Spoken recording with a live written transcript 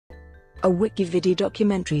a WikiVidi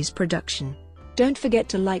documentaries production. Don't forget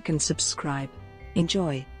to like and subscribe.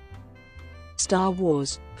 Enjoy. Star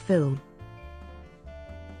Wars film.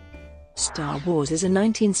 Star Wars is a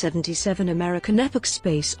 1977 American epic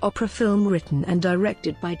space opera film written and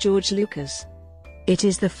directed by George Lucas. It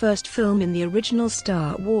is the first film in the original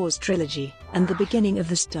Star Wars trilogy, and the beginning of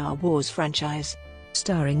the Star Wars franchise.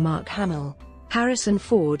 Starring Mark Hamill, Harrison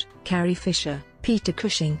Ford, Carrie Fisher, Peter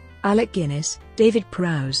Cushing, Alec Guinness, David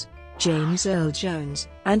Prowse, James Earl Jones,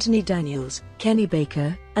 Anthony Daniels, Kenny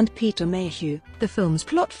Baker, and Peter Mayhew. The film's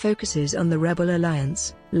plot focuses on the Rebel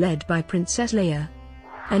Alliance, led by Princess Leia,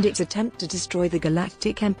 and its attempt to destroy the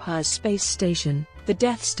Galactic Empire's space station, the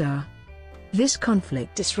Death Star. This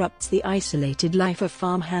conflict disrupts the isolated life of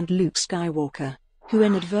farmhand Luke Skywalker, who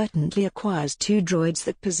inadvertently acquires two droids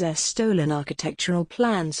that possess stolen architectural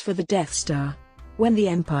plans for the Death Star. When the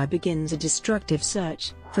Empire begins a destructive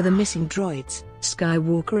search for the missing droids,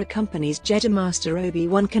 Skywalker accompanies Jedi Master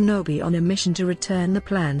Obi-Wan Kenobi on a mission to return the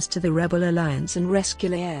plans to the Rebel Alliance and rescue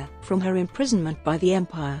Leia from her imprisonment by the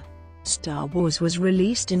Empire. Star Wars was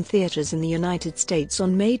released in theaters in the United States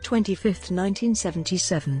on May 25,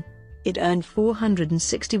 1977. It earned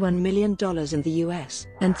 $461 million in the US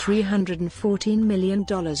and $314 million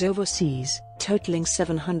overseas, totaling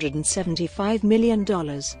 $775 million.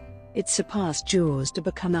 It surpassed Jaws to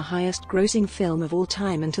become the highest-grossing film of all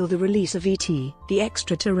time until the release of E.T. the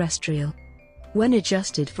Extraterrestrial. When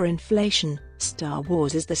adjusted for inflation, Star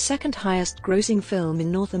Wars is the second highest-grossing film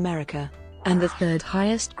in North America, and the third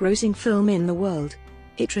highest-grossing film in the world.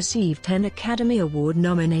 It received 10 Academy Award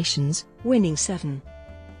nominations, winning 7.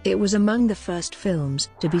 It was among the first films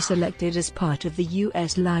to be selected as part of the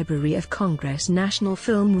U.S. Library of Congress National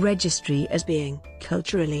Film Registry as being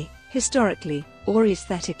culturally, historically, or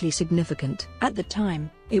aesthetically significant. At the time,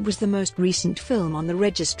 it was the most recent film on the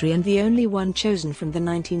registry and the only one chosen from the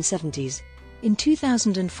 1970s. In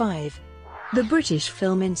 2005, the British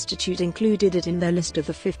Film Institute included it in their list of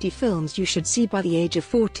the 50 films you should see by the age of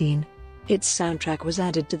 14. Its soundtrack was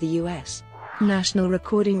added to the U.S. National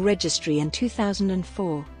Recording Registry in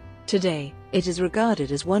 2004. Today, it is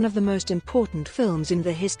regarded as one of the most important films in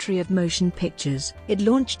the history of motion pictures. It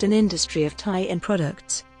launched an industry of tie-in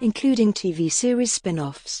products, including TV series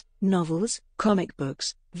spin-offs, novels, comic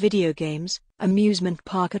books, video games, amusement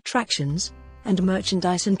park attractions, and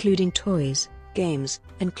merchandise including toys, games,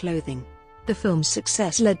 and clothing. The film's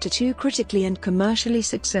success led to 2 critically and commercially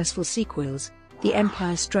successful sequels, The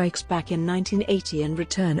Empire Strikes Back in 1980 and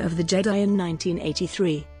Return of the Jedi in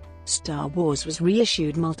 1983. Star Wars was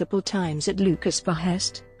reissued multiple times at Lucas'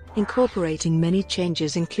 behest, incorporating many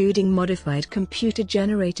changes including modified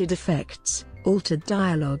computer-generated effects, altered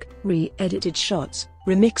dialogue, re-edited shots,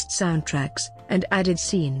 remixed soundtracks, and added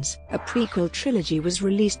scenes. A prequel trilogy was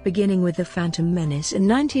released beginning with The Phantom Menace in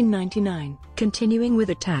 1999, continuing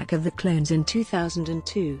with Attack of the Clones in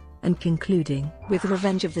 2002, and concluding with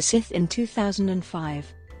Revenge of the Sith in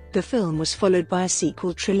 2005. The film was followed by a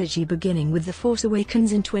sequel trilogy beginning with The Force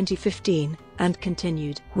Awakens in 2015, and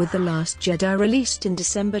continued with The Last Jedi released in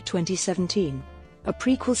December 2017. A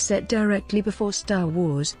prequel set directly before Star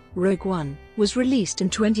Wars, Rogue One, was released in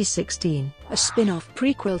 2016. A spin-off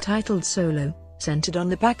prequel titled Solo, centered on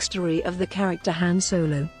the backstory of the character Han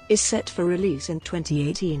Solo, is set for release in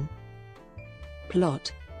 2018.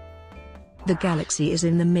 Plot: the galaxy is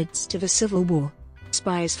in the midst of a civil war.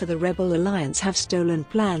 Spies for the Rebel Alliance have stolen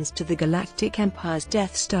plans to the Galactic Empire's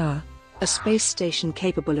Death Star, a space station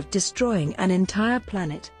capable of destroying an entire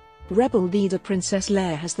planet. Rebel leader Princess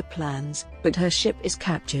Leia has the plans, but her ship is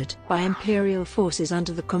captured by Imperial forces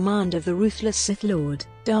under the command of the ruthless Sith Lord,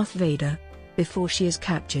 Darth Vader. Before she is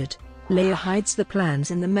captured, Leia hides the plans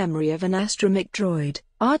in the memory of an astromech droid,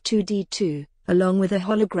 R2-D2, along with a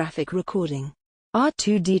holographic recording.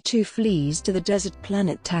 R2-D2 flees to the desert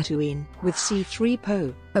planet Tatooine with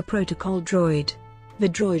C-3PO, a protocol droid. The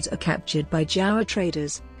droids are captured by Jawa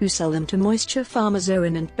traders, who sell them to moisture farmers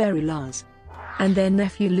Owen and Beru Lars, and their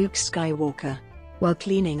nephew Luke Skywalker. While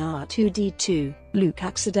cleaning R2-D2, Luke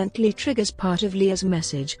accidentally triggers part of Leia's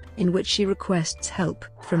message, in which she requests help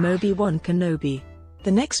from Obi-Wan Kenobi.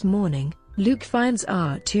 The next morning, Luke finds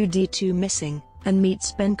R2-D2 missing, and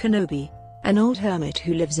meets Ben Kenobi, an old hermit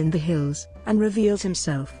who lives in the hills, and reveals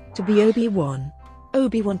himself to be Obi-Wan.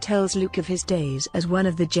 Obi-Wan tells Luke of his days as one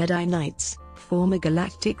of the Jedi Knights, former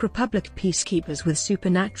Galactic Republic peacekeepers with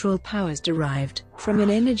supernatural powers derived from an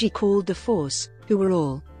energy called the Force, who were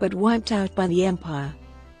all but wiped out by the Empire.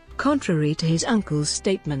 Contrary to his uncle's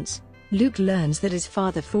statements, Luke learns that his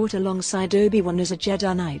father fought alongside Obi-Wan as a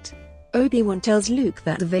Jedi Knight. Obi-Wan tells Luke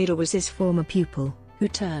that Vader was his former pupil, who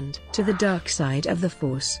turned to the dark side of the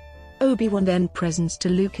Force. Obi-Wan then presents to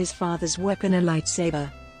Luke his father's weapon, a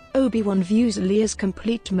lightsaber. Obi-Wan views Leia's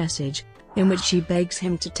complete message, in which she begs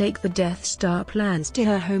him to take the Death Star plans to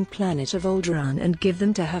her home planet of Alderaan and give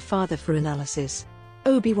them to her father for analysis.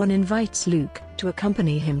 Obi-Wan invites Luke to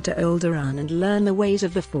accompany him to Alderaan and learn the ways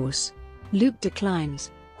of the Force. Luke declines,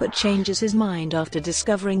 but changes his mind after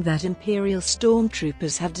discovering that Imperial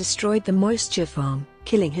stormtroopers have destroyed the moisture farm,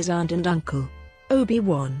 killing his aunt and uncle.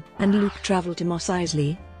 Obi-Wan and Luke travel to Mos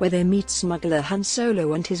Eisley, where they meet smuggler Han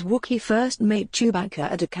Solo and his Wookiee first mate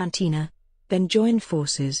Chewbacca at a cantina. Then join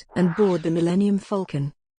forces and board the Millennium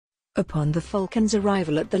Falcon. Upon the Falcon's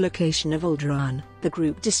arrival at the location of Alderaan, the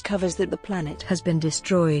group discovers that the planet has been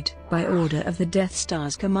destroyed by order of the Death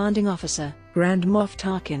Star's commanding officer, Grand Moff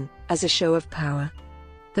Tarkin, as a show of power.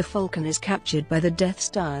 The Falcon is captured by the Death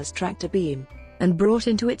Star's tractor beam and brought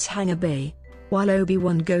into its hangar bay. While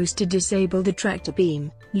Obi-Wan goes to disable the tractor beam,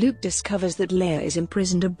 Luke discovers that Leia is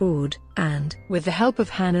imprisoned aboard, and, with the help of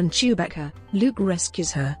Han and Chewbacca, Luke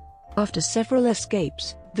rescues her. After several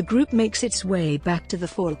escapes, the group makes its way back to the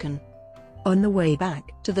Falcon. On the way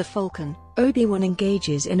back to the Falcon, Obi-Wan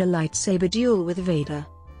engages in a lightsaber duel with Vader.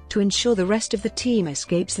 To ensure the rest of the team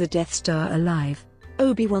escapes the Death Star alive,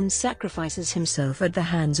 Obi-Wan sacrifices himself at the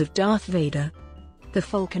hands of Darth Vader. The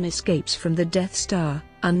Falcon escapes from the Death Star,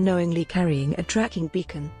 unknowingly carrying a tracking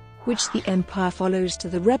beacon, which the Empire follows to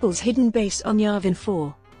the Rebels' hidden base on Yavin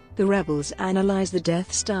 4. The Rebels analyze the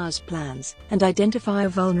Death Star's plans and identify a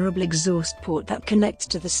vulnerable exhaust port that connects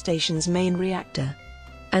to the station's main reactor,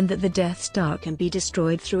 and that the Death Star can be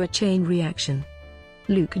destroyed through a chain reaction.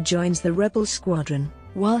 Luke joins the Rebel squadron,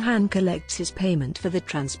 while Han collects his payment for the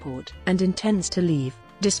transport and intends to leave,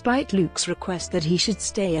 despite Luke's request that he should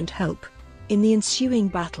stay and help. In the ensuing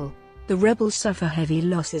battle, the Rebels suffer heavy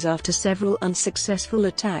losses after several unsuccessful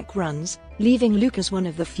attack runs, leaving Luke as one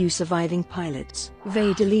of the few surviving pilots.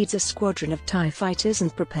 Vader leads a squadron of TIE fighters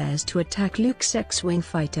and prepares to attack Luke's X-Wing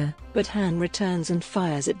fighter, but Han returns and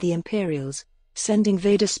fires at the Imperials, sending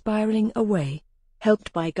Vader spiraling away.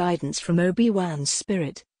 Helped by guidance from Obi-Wan's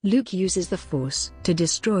spirit, Luke uses the Force to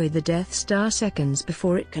destroy the Death Star seconds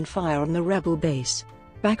before it can fire on the Rebel base.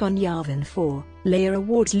 Back on Yavin 4, Leia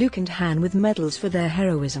awards Luke and Han with medals for their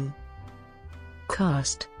heroism.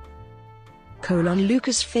 Cast.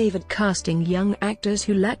 Lucas favored casting young actors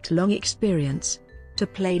who lacked long experience. To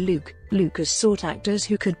play Luke, Lucas sought actors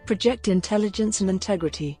who could project intelligence and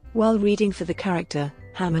integrity. While reading for the character,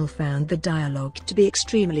 Hamill found the dialogue to be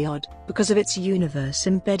extremely odd, because of its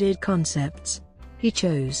universe-embedded concepts. He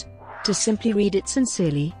chose to simply read it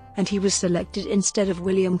sincerely, and he was selected instead of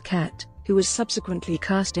William Catt, who was subsequently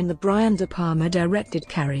cast in the Brian De Palma-directed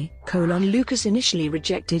Carrie. Lucas initially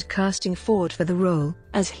rejected casting Ford for the role,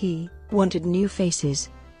 as he wanted new faces.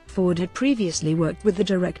 Ford had previously worked with the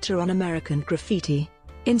director on American Graffiti.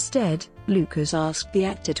 Instead, Lucas asked the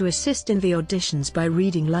actor to assist in the auditions by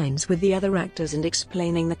reading lines with the other actors and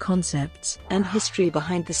explaining the concepts and history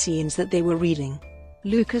behind the scenes that they were reading.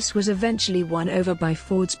 Lucas was eventually won over by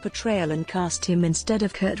Ford's portrayal and cast him instead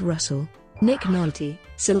of Kurt Russell, Nick Nolte,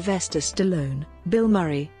 Sylvester Stallone, Bill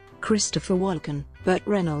Murray, Christopher Walken, Burt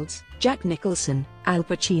Reynolds, Jack Nicholson, Al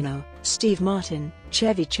Pacino, Steve Martin,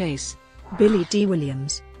 Chevy Chase, Billy Dee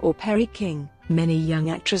Williams, or Perry King. Many young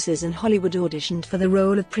actresses in Hollywood auditioned for the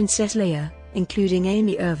role of Princess Leia, including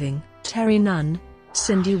Amy Irving, Terry Nunn,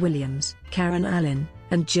 Cindy Williams, Karen Allen,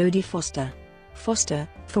 and Jodie Foster. Foster,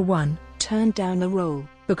 for one, turned down the role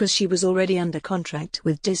because she was already under contract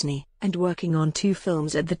with Disney and working on 2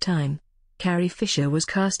 films at the time. Carrie Fisher was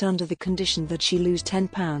cast under the condition that she lose 10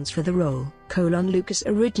 pounds for the role. Lucas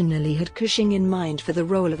originally had Cushing in mind for the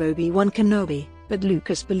role of Obi-Wan Kenobi, but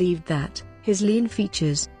Lucas believed that his lean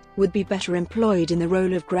features would be better employed in the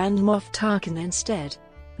role of Grand Moff Tarkin instead.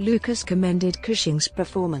 Lucas commended Cushing's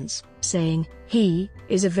performance, saying, "He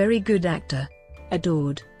is a very good actor,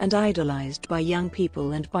 adored and idolized by young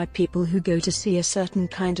people and by people who go to see a certain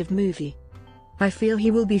kind of movie. I feel he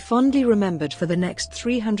will be fondly remembered for the next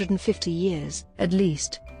 350 years, at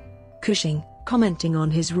least." Cushing, commenting on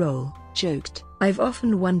his role, joked, "I've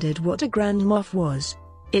often wondered what a Grand Moff was.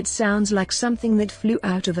 It sounds like something that flew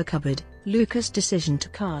out of a cupboard." Lucas' decision to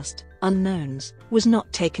cast unknowns was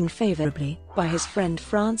not taken favorably by his friend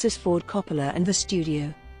Francis Ford Coppola and the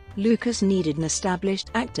studio. Lucas needed an established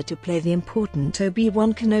actor to play the important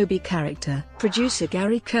Obi-Wan Kenobi character. Producer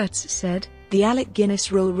Gary Kurtz said, "The Alec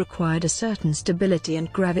Guinness role required a certain stability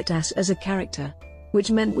and gravitas as a character,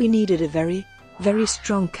 which meant we needed a very, very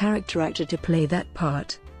strong character actor to play that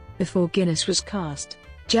part." Before Guinness was cast,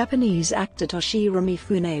 Japanese actor Toshiro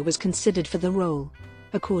Mifune was considered for the role.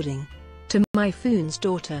 According to Mifune's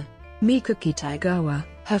daughter, Mikuki Taigawa,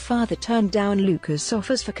 Her father turned down Lucas'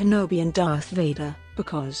 offers for Kenobi and Darth Vader,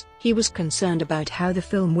 because he was concerned about how the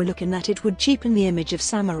film would look and that it would cheapen the image of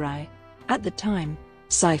samurai. At the time,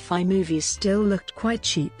 sci-fi movies still looked quite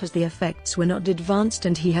cheap as the effects were not advanced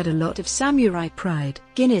and he had a lot of samurai pride.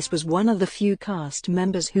 Guinness was one of the few cast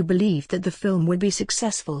members who believed that the film would be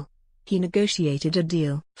successful. He negotiated a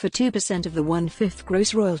deal for 2% of the 1/5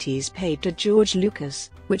 gross royalties paid to George Lucas,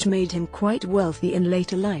 which made him quite wealthy in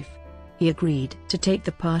later life. He agreed to take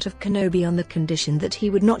the part of Kenobi on the condition that he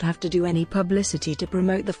would not have to do any publicity to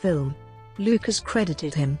promote the film. Lucas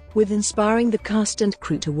credited him with inspiring the cast and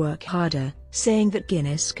crew to work harder, saying that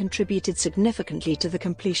Guinness contributed significantly to the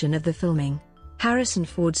completion of the filming. Harrison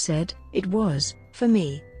Ford said, "It was, for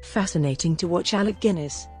me, fascinating to watch Alec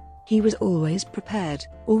Guinness. He was always prepared,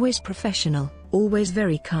 always professional, always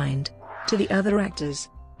very kind to the other actors.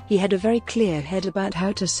 He had a very clear head about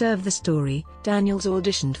how to serve the story." Daniels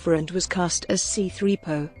auditioned for and was cast as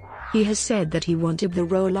C-3PO. He has said that he wanted the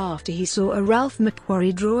role after he saw a Ralph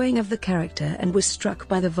McQuarrie drawing of the character and was struck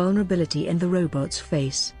by the vulnerability in the robot's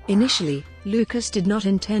face. Initially, Lucas did not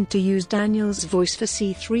intend to use Daniels' voice for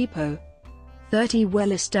C-3PO. 30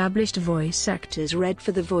 well-established voice actors read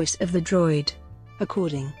for the voice of the droid.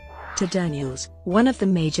 According to Daniels, one of the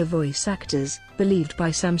major voice actors, believed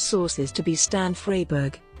by some sources to be Stan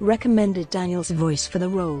Freyberg, recommended Daniels' voice for the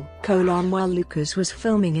role. While Lucas was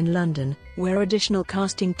filming in London, where additional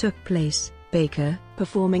casting took place, Baker,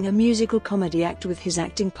 performing a musical comedy act with his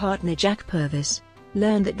acting partner Jack Purvis,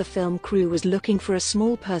 learned that the film crew was looking for a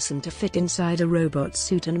small person to fit inside a robot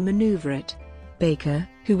suit and maneuver it. Baker,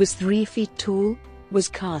 who was 3 feet tall, was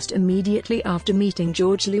cast immediately after meeting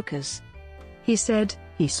George Lucas. He said,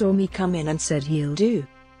 "He saw me come in and said he'll do,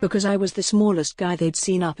 because I was the smallest guy they'd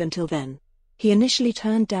seen up until then." He initially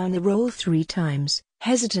turned down the role 3 times,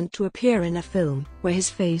 hesitant to appear in a film where his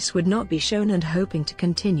face would not be shown and hoping to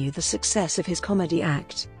continue the success of his comedy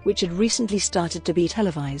act, which had recently started to be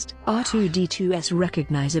televised. R2-D2's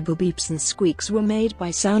recognizable beeps and squeaks were made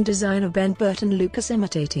by sound designer Ben Burton. Lucas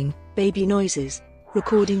imitating baby noises,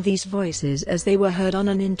 recording these voices as they were heard on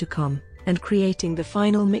an intercom, and creating the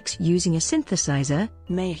final mix using a synthesizer.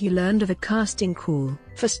 Mayhew learned of a casting call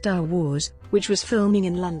for Star Wars, which was filming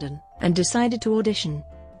in London, and decided to audition.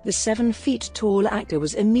 The 7-feet-tall actor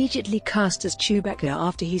was immediately cast as Chewbacca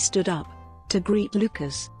after he stood up to greet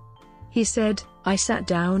Lucas. He said, "I sat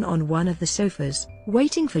down on one of the sofas,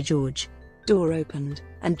 waiting for George. Door opened,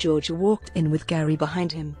 and George walked in with Gary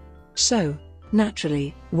behind him. So,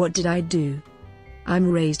 naturally, what did I do? I'm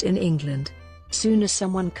raised in England. Soon as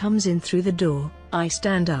someone comes in through the door, I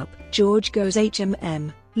stand up." George goes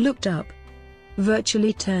looked up,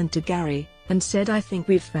 virtually turned to Gary, and said, "I think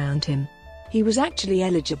we've found him." He was actually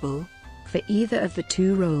eligible for either of the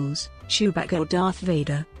 2 roles, Chewbacca or Darth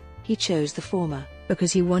Vader. He chose the former,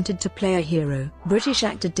 because he wanted to play a hero. British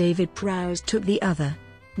actor David Prowse took the other.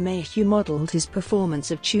 Mayhew modeled his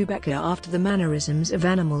performance of Chewbacca after the mannerisms of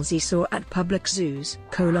animals he saw at public zoos.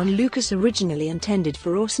 Lucas originally intended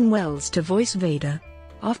for Orson Welles to voice Vader.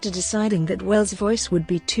 After deciding that Welles' voice would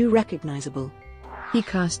be too recognizable, he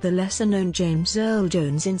cast the lesser-known James Earl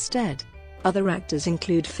Jones instead. Other actors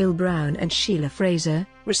include Phil Brown and Sheila Fraser,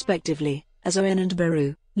 respectively, as Owen and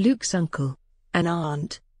Beru, Luke's uncle and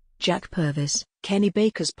aunt; Jack Purvis, Kenny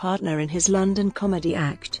Baker's partner in his London comedy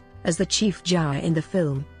act, as the Chief Jai in the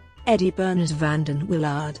film; Eddie Byrne as Vanden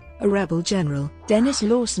Willard, a rebel general; Dennis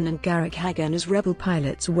Lawson and Garrick Hagan as rebel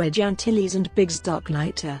pilots Wedge Antilles and Biggs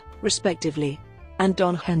Darklighter, respectively; and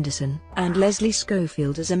Don Henderson and Leslie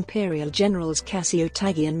Schofield as Imperial Generals Cassio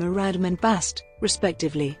Taggi and Muradman Bast,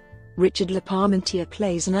 respectively. Richard LaParmentier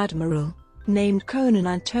plays an admiral named Conan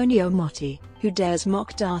Antonio Motti, who dares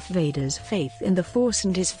mock Darth Vader's faith in the Force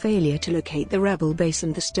and his failure to locate the rebel base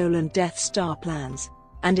and the stolen Death Star plans,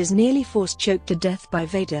 and is nearly force-choked to death by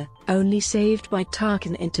Vader, only saved by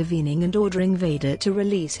Tarkin intervening and ordering Vader to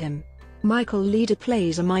release him. Michael Leader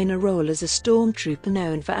plays a minor role as a stormtrooper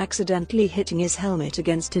known for accidentally hitting his helmet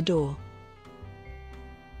against a door.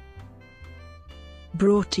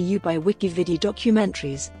 Brought to you by WikiVidi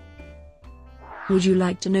Documentaries. Would you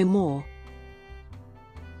like to know more?